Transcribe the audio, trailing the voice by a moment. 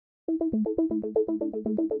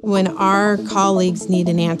When our colleagues need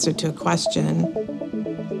an answer to a question,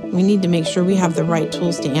 we need to make sure we have the right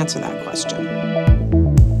tools to answer that question.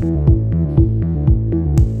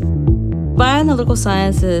 Bioanalytical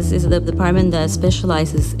sciences is the department that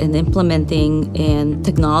specializes in implementing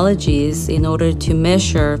technologies in order to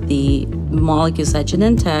measure the molecules at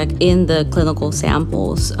Genentech in the clinical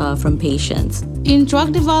samples from patients. In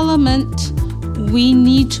drug development, we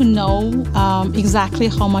need to know exactly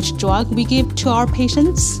how much drug we give to our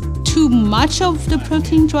patients. Too much of the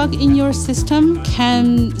protein drug in your system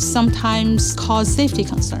can sometimes cause safety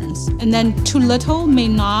concerns. And then too little may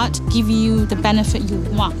not give you the benefit you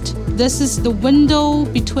want. This is the window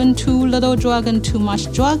between too little drug and too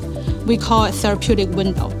much drug. We call it therapeutic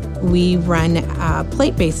window. We run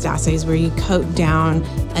plate-based assays where you coat down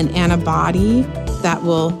an antibody that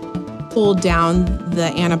will pull down the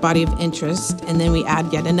antibody of interest, and then we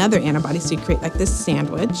add yet another antibody, so you create like this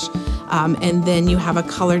sandwich. And then you have a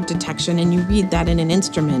colored detection, and you read that in an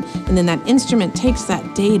instrument. And then that instrument takes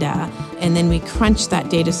that data, and then we crunch that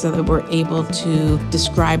data so that we're able to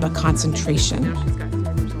describe a concentration.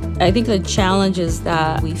 I think the challenges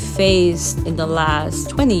that we faced in the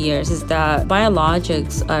last 20 years is that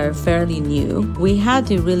biologics are fairly new. We had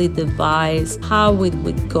to really devise how we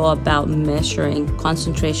would go about measuring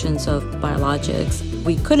concentrations of biologics.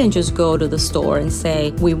 We couldn't just go to the store and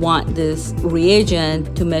say, we want this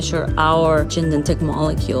reagent to measure our Genentech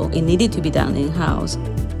molecule. It needed to be done in-house.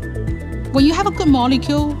 When you have a good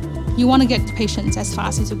molecule, you want to get to patients as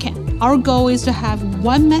fast as you can. Our goal is to have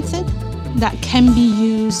one method that can be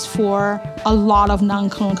used for a lot of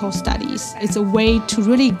non-clinical studies. It's a way to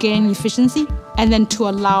really gain efficiency and then to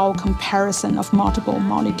allow comparison of multiple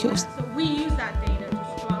molecules. So we use that data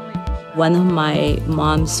to strongly... One of my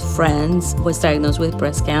mom's friends was diagnosed with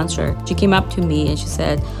breast cancer. She came up to me and she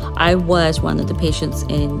said, I was one of the patients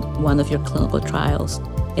in one of your clinical trials.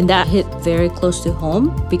 And that hit very close to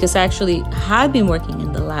home because I actually had been working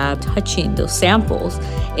in the lab touching those samples.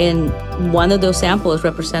 And one of those samples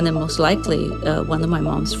represented most likely one of my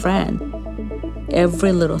mom's friend.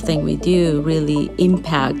 Every little thing we do really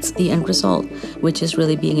impacts the end result, which is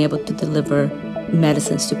really being able to deliver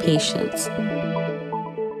medicines to patients.